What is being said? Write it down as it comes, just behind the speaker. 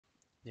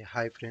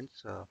Hi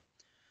friends,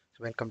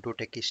 welcome to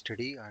Techie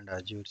Study and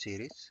Azure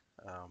series.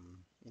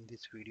 In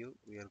this video,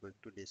 we are going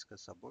to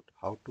discuss about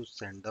how to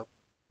send the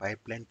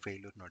pipeline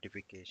failure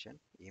notification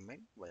email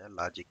via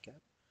Logic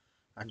App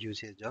and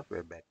usage of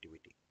web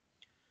activity.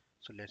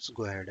 So let's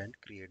go ahead and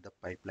create the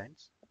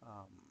pipelines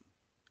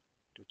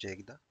to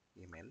check the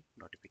email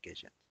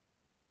notifications.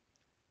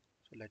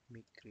 So let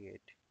me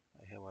create.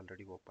 I have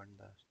already opened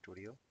the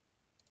studio.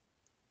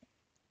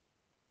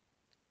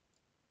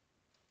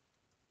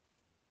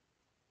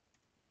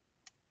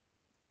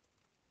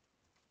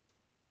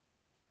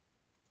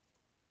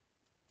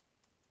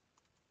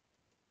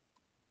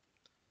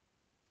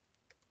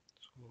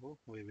 So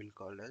we will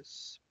call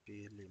as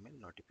PL email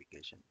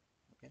notification.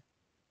 Okay.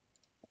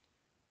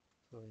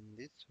 So in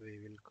this we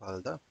will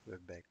call the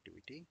web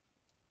activity.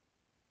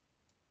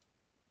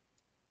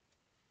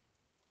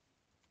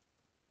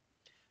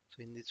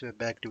 So in this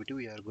web activity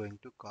we are going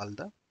to call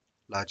the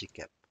logic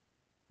app.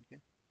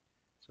 Okay.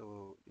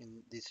 So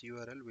in this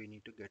URL we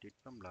need to get it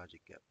from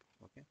logic app.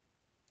 Okay.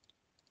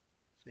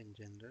 So in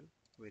general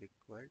we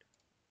required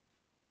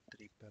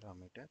three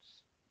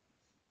parameters: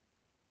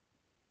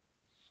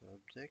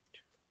 subject,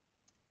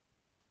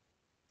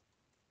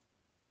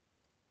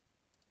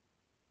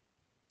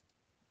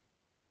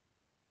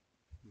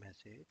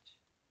 message,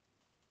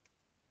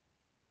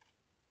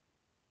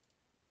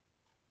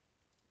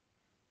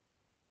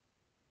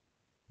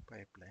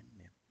 pipeline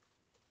name.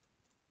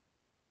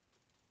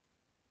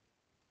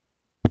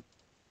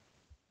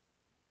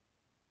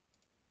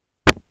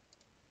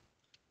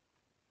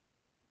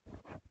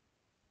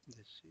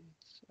 This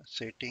is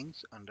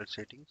settings. Under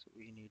settings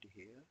we need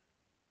here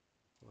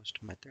post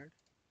method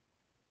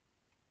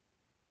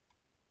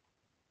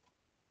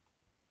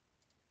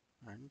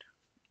and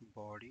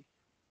body.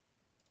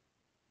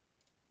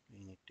 We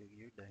need to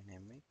give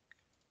dynamic.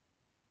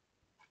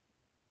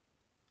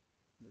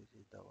 This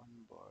is the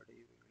one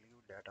body. We will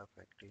give data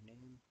factory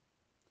name,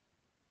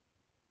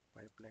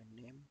 pipeline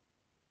name,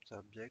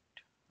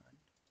 subject, and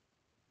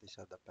these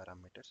are the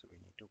parameters we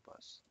need to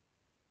pass.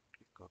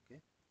 Click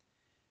OK.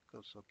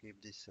 So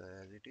keep this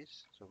as it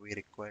is. So we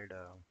required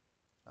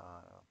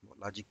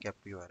logic app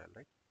URL,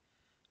 right?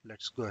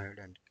 Let's go ahead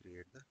and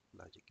create the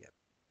logic app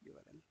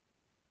URL.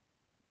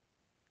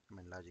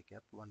 Logic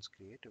app. Once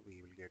create,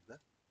 we will get the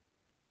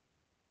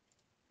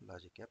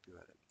logic app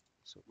URL.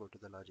 So go to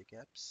the logic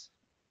apps.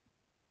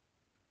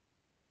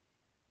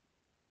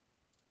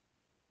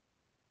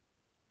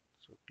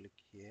 So click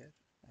here,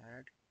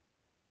 add.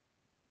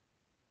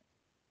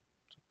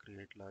 So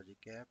create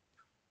logic app,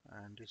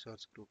 and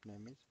resource group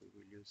name is we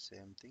will use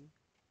same thing,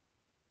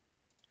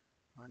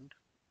 and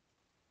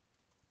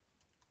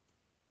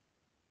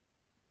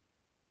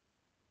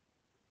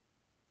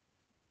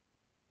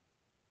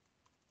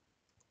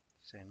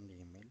send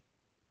email.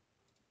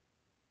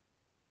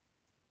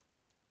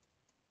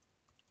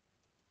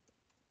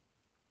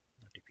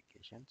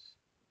 Notifications.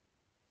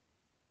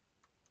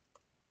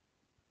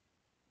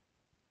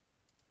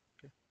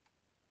 Okay.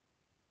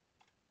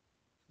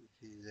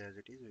 This is as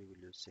it is. We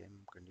will use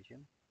same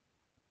condition,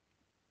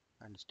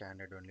 and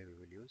standard only we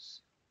will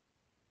use,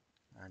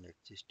 and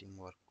existing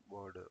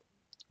workboard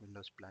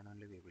Windows plan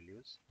only we will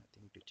use.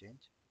 Nothing to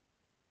change.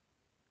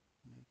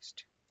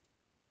 Next.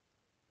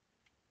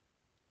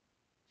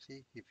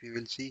 See, if you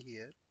will see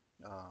here,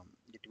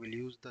 it will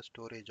use the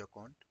storage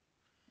account.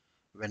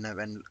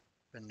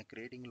 When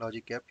creating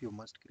logic app, you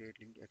must create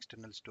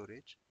external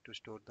storage to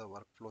store the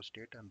workflow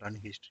state and run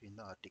history in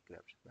the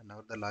articraft.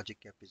 Whenever the logic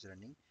app is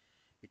running,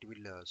 it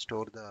will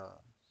store the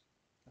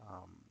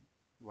um,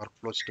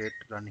 workflow state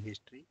run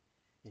history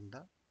in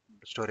the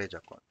storage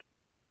account.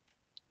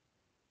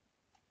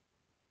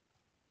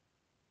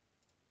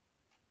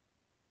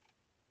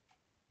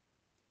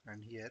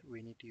 And here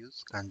we need to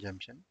use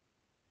consumption.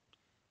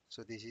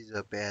 So this is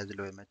a pay as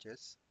low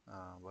MHS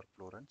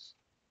workflow runs.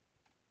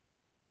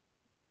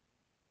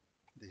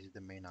 This is the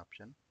main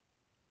option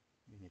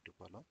we need to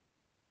follow.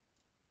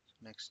 So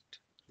next,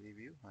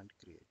 review and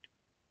create.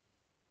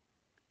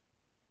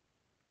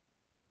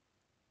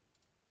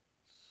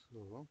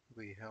 So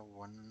we have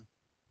one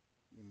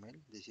email.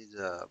 This is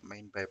a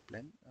main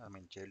pipeline,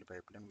 child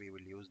pipeline. We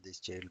will use this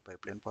child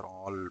pipeline for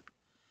all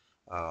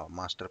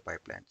master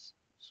pipelines.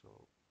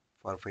 So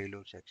for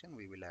failure section,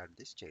 we will add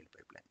this child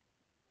pipeline.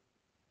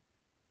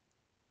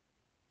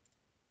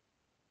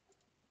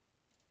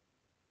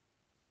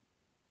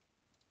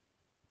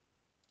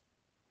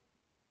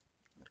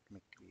 Let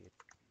me create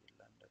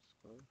PL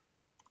underscore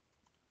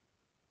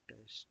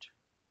test.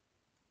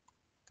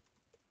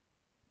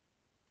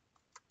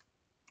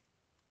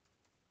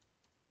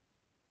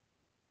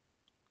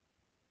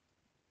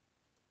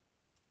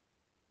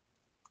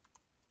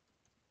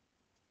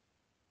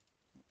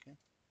 Okay.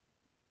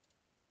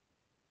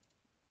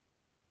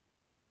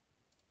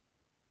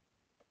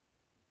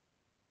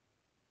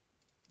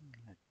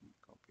 Let me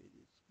copy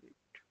this script.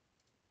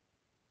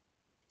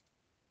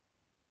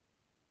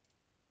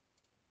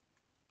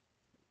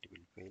 It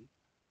will fail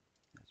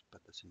as per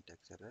the syntax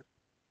error.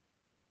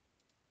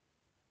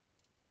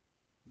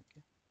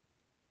 Okay.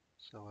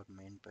 So our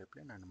main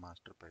pipeline and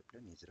master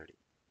pipeline is ready.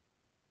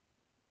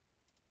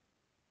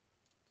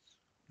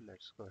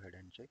 Let's go ahead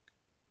and check.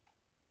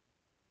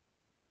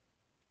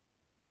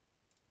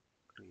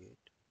 Create.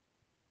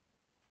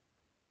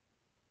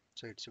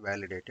 So it's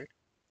validated.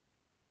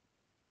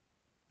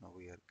 Now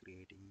we are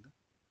creating the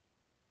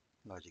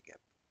logic app.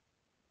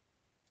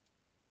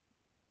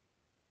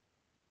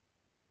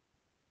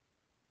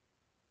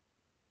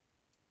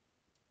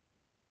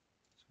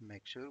 So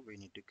make sure we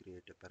need to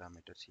create a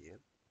parameters here,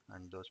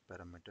 and those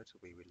parameters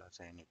we will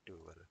assign it to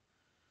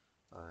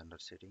our under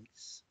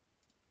settings.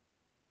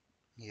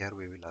 Here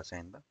we will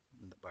assign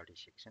the body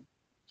section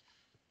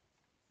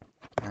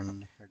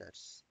and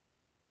headers.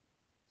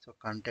 So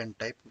content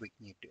type we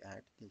need to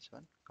add this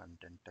one,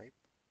 content type.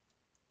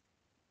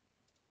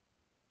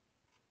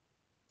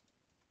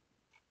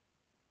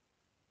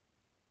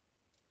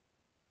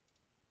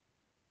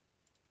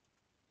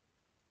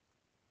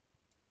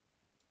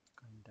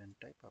 Content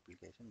type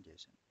application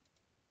JSON.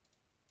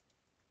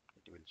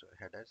 It will show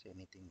headers,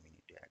 anything we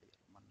need to add here.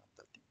 One of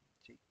the thing.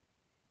 See,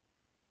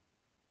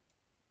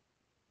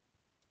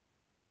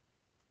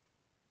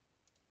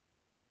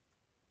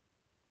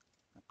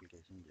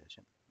 application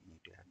JSON. We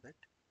need to add that.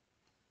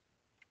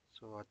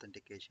 So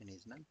authentication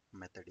is null.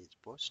 Method is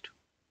post.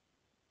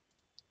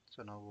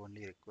 So now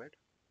only required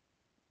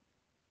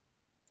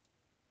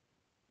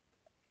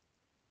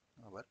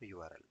our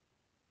URL.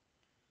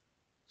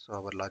 So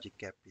our logic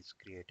app is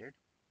created.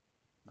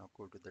 Now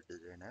go to the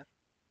designer.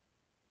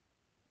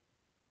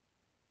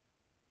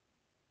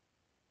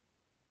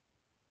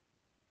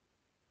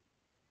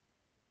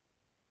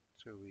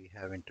 So we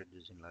have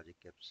introduced in logic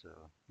apps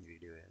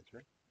video as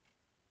well.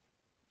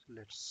 So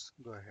let's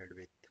go ahead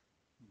with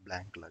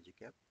blank logic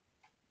app.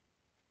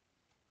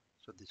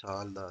 So these are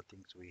all the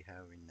things we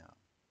have in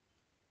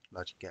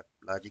logic app.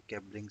 Logic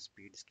app brings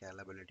speed,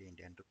 scalability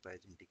into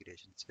enterprise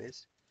integration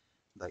space.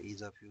 The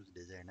ease of use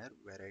designer,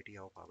 variety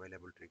of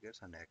available triggers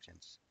and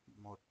actions.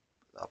 More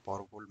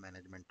powerful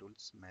management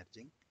tools,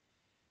 merging,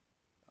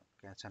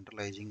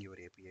 centralizing your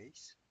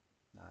APIs.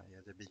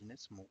 As a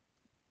business, move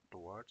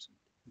towards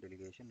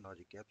delegation.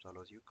 Logic apps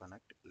allows you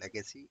connect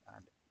legacy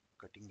and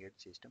cutting-edge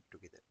systems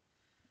together.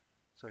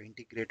 So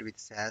integrate with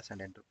SaaS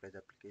and enterprise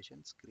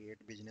applications,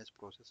 create business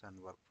process and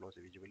workflows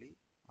visually,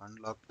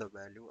 unlock the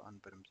value on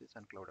premises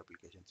and cloud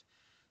applications.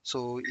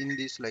 So in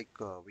this,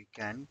 we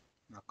can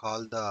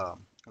call the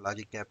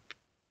logic app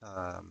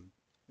um,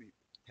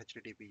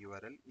 HTTP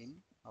URL in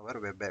our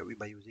web app.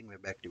 By using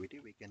web activity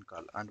we can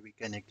call, and we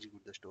can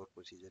execute the store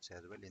procedures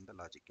as well in the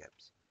logic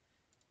apps.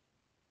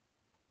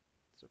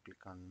 So click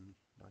on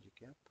logic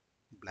app,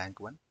 blank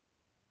one.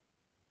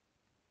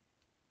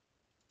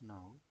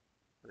 Now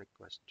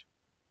request,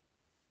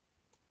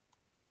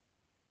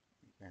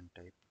 we can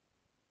type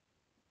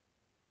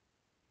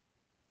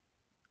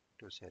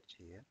to search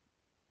here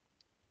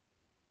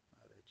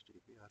or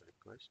HTTP or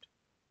request.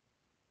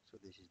 So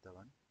this is the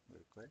one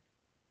required.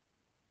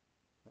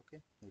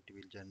 Okay, it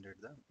will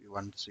generate the,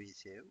 once we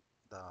save,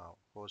 the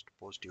host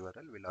post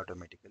URL will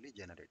automatically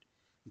generate.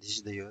 This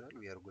is the URL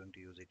we are going to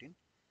use it in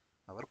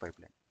our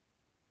pipeline.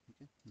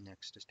 Okay,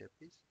 next step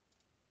is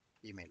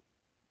email.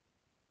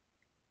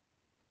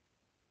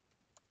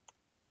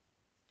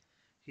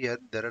 Here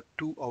there are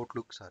two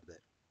outlooks are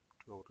there,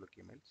 two outlook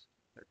emails.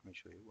 Let me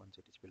show you once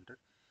it is filtered.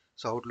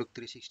 So outlook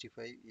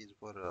 365 is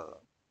for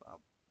uh,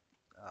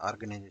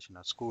 organization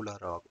or school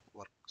or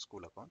work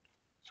school account.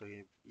 So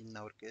if in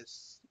our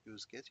case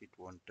use case it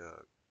won't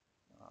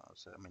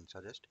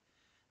suggest,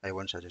 I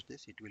won't suggest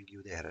this, it will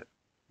give the error.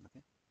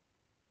 Okay,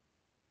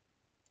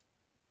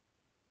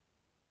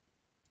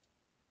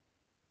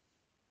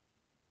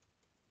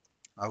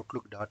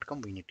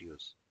 outlook.com we need to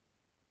use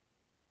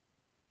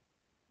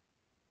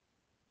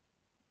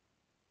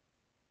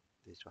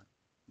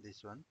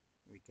this one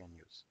we can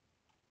use.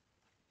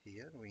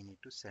 Here we need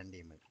to send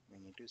email, we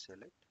need to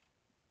select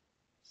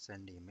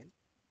send email,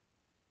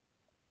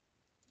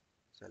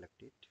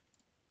 select it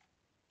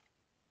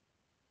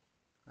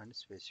and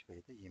specify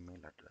the email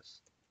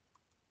address.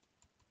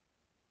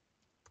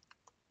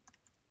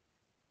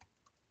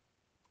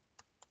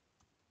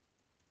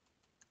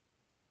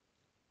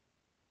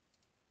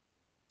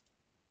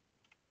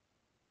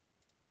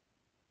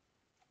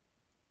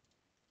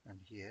 And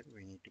here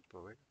we need to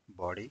provide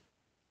body,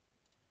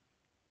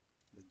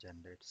 the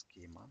generate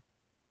schema,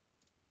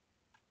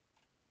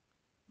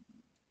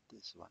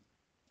 this one,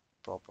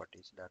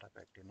 properties, data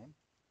factory name,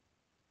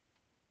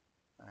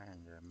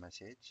 and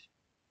message,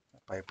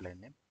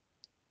 pipeline name.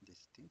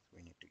 These things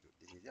we need to give.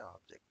 This is the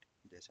object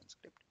JSON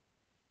script.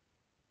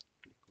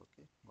 Click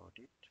OK, got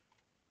it.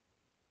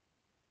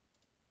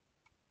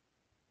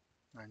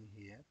 And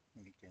here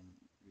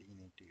we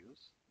need to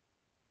use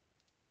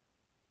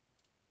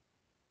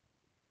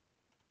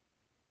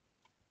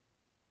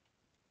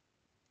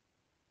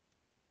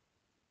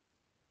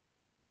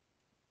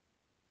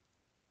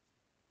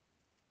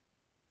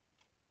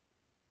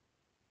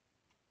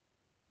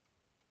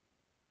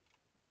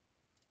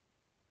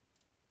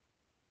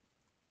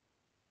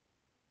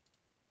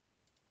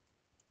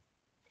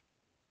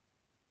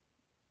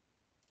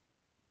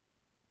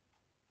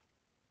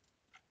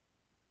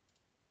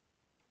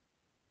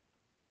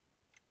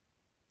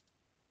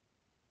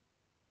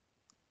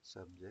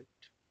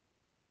subject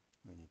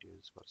we need to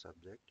use for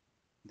subject.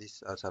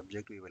 This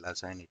subject we will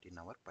assign it in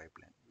our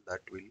pipeline. That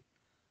will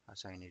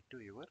assign it to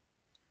your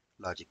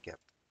logic app.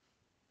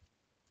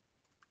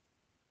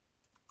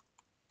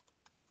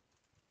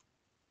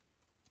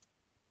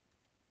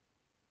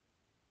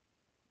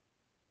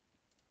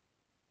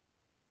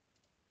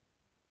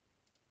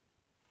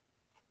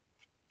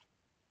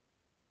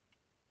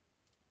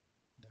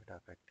 Data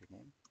factory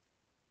name,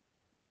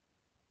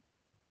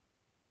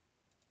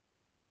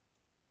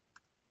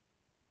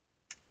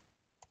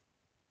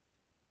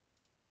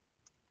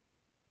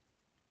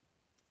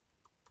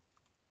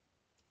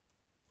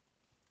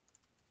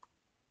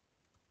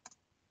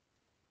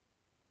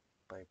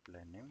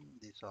 pipeline name.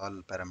 These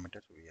all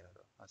parameters we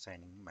are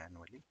assigning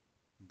manually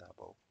in the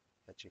above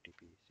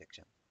HTTP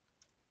section.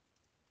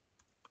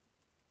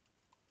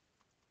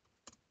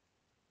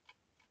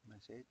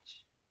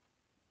 Message,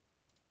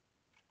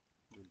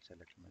 we'll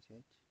select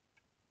message.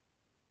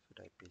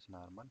 So type is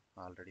normal.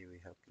 Already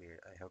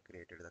I have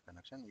created the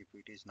connection. If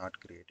it is not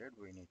created,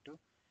 we need to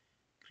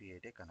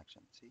create a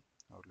connection. See,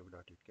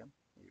 outlook.com.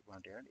 If you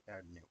want to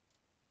add new.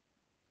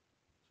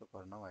 So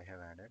for now I have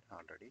added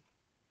already.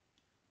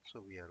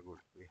 So we are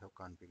good. We have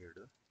configured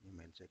the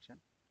email section,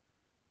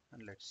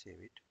 and let's save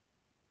it.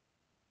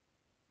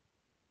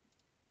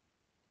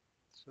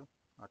 So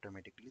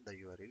automatically the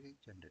URL is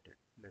generated.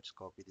 Let's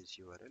copy this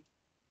URL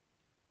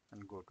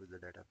and go to the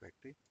data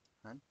factory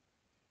and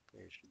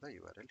paste the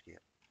URL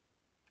here.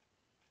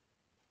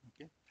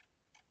 Okay,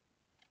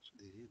 so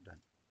this is done.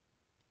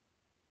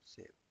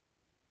 Save.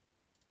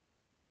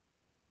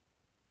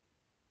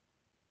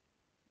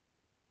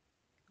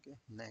 Okay,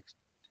 next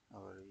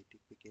our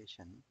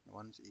verification.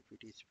 Once if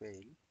it is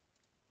failed,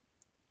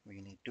 we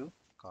need to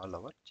call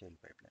our child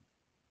pipeline.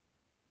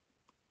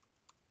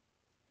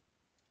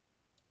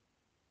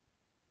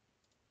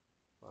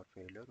 For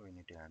failure, we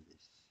need to add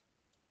this.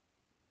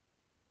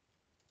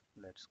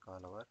 Let's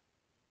call our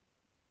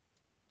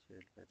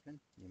child pipeline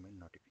email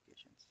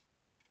notifications.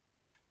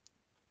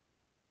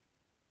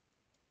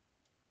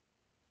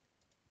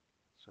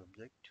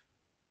 Subject,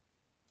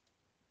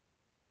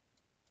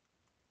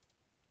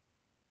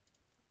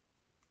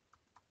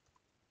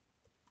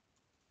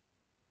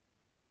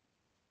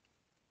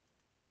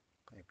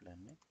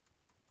 pipeline name,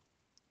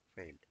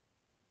 failed.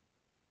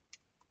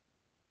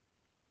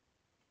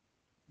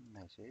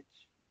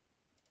 Message,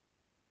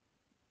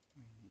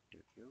 we need to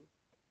give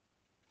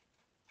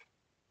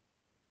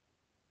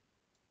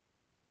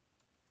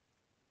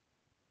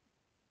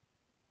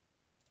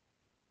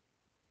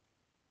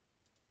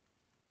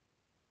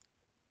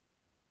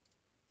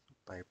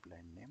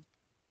pipeline name,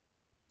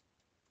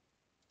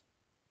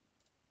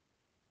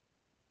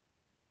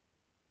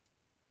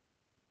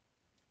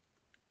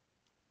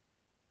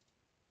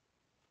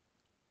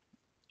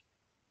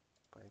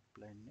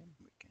 pipeline name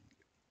we can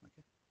give.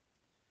 Okay,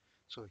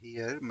 so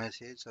here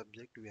message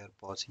subject we are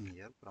passing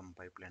here from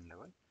pipeline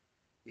level.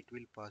 It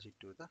will pass it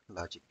to the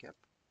logic app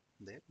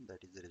there.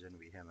 That is the reason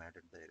we have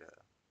added their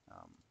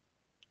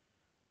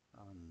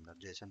on the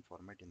JSON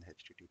format in the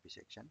HTTP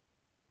section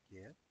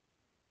here.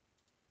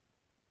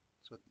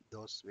 So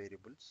those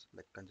variables,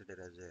 like consider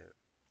as a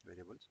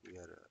variables, we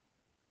are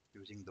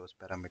using those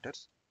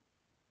parameters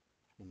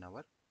in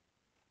our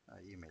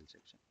email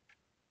section.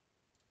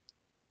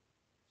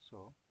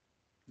 So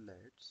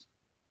let's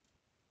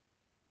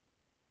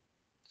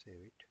save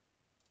it.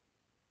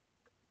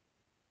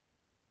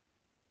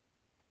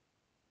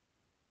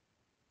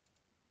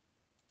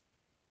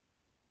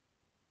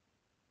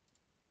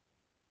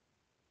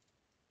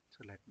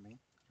 So let me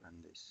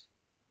run this.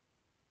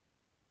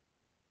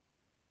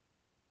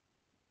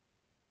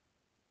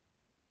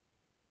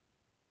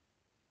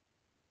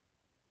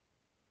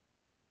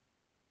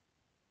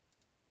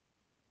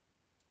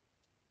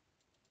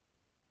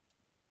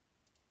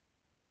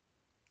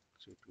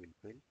 So it will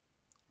fail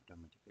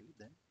automatically.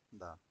 Then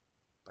the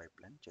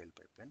pipeline, child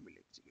pipeline will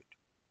execute.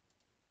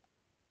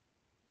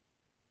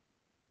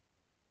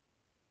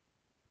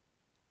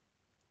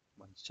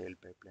 Once child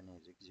pipeline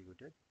is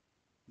executed,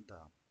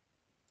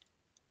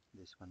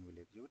 this one will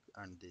execute,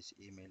 and this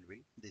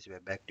this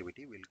web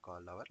activity will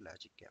call our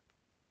logic app.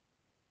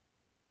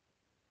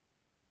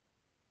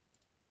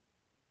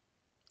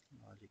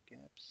 Logic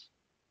apps.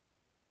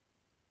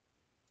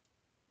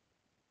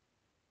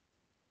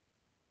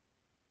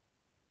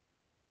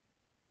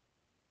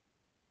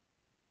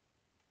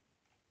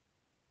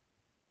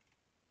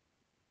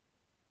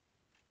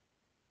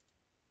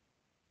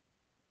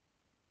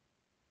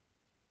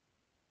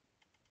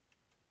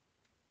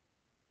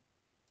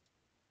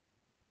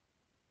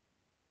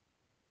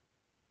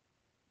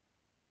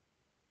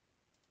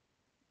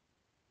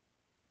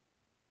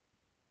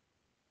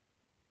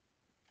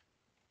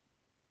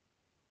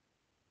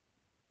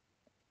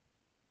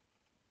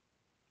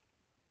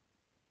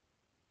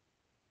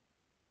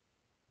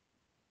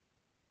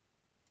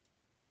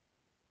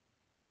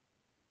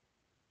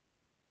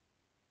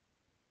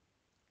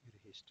 Your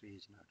history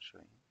is not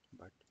showing,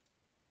 but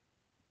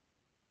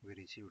we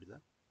received the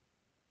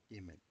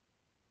email.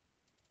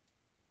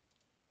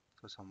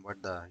 So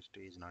somewhat the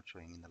history is not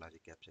showing in the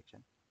logic app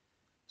section.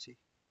 See,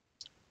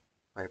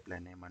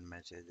 pipeline name and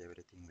message,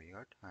 everything we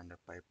got, and the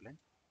pipeline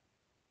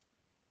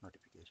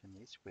notification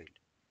is failed.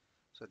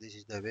 So this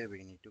is the way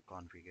we need to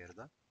configure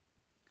the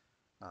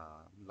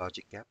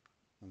logic app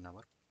in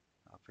our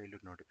failure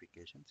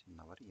notifications in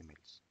our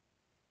emails.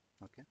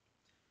 Okay,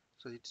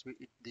 so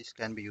this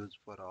can be used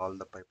for all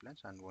the pipelines,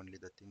 and only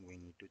the thing we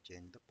need to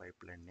change the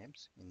pipeline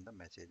names in the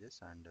messages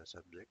and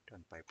subject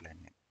and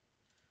pipeline name.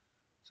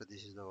 So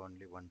this is the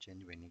only one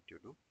change we need to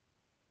do.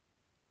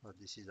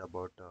 This is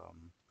about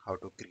how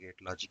to create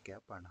logic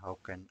app and how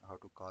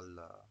to call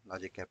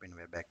logic app in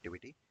web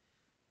activity.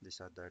 These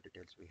are the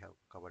details we have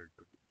covered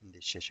in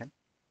this session.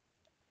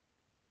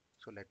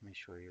 So let me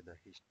show you the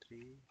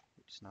history.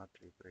 It's not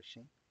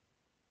refreshing.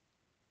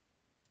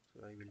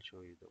 So I will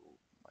show you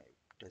my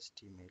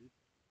test email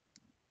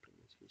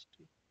previous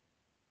history.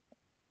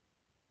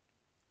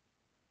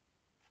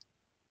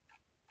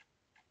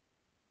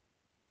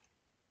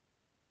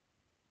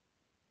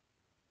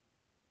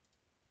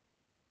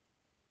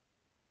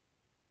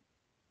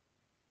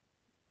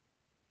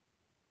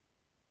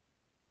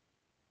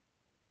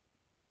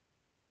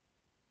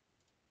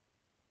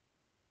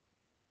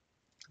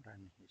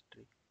 Run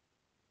history.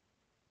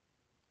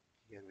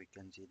 Here we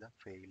can see the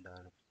failed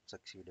or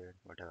succeeded,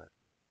 whatever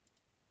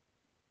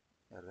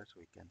errors,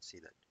 we can see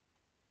that.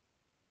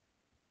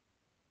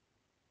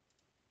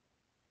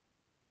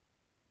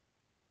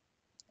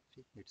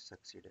 See, it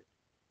succeeded.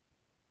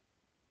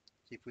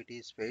 If it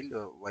is failed,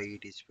 why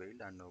it is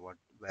failed, and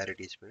where it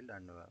is failed,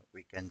 and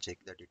we can check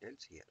the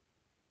details here.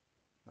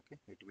 Okay,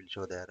 it will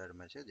show the error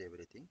message,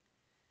 everything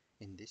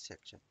in this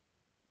section.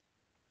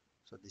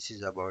 So this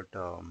is about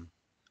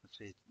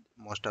see,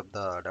 most of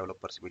the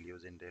developers will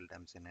use in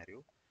real-time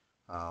scenario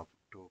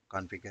to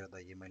configure the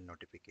email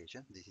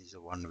notification. This is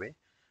one way.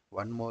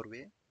 One more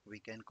way, we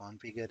can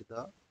configure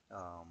the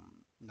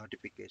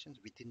notifications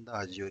within the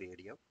Azure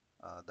ADF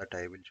that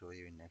I will show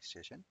you in next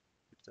session.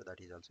 So that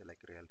is also like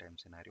real-time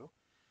scenario.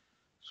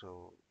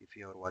 So if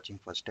you are watching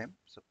first time,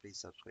 so please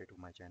subscribe to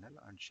my channel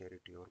and share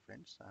it to your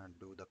friends and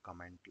do the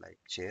comment, like,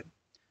 share.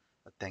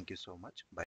 Thank you so much. Bye.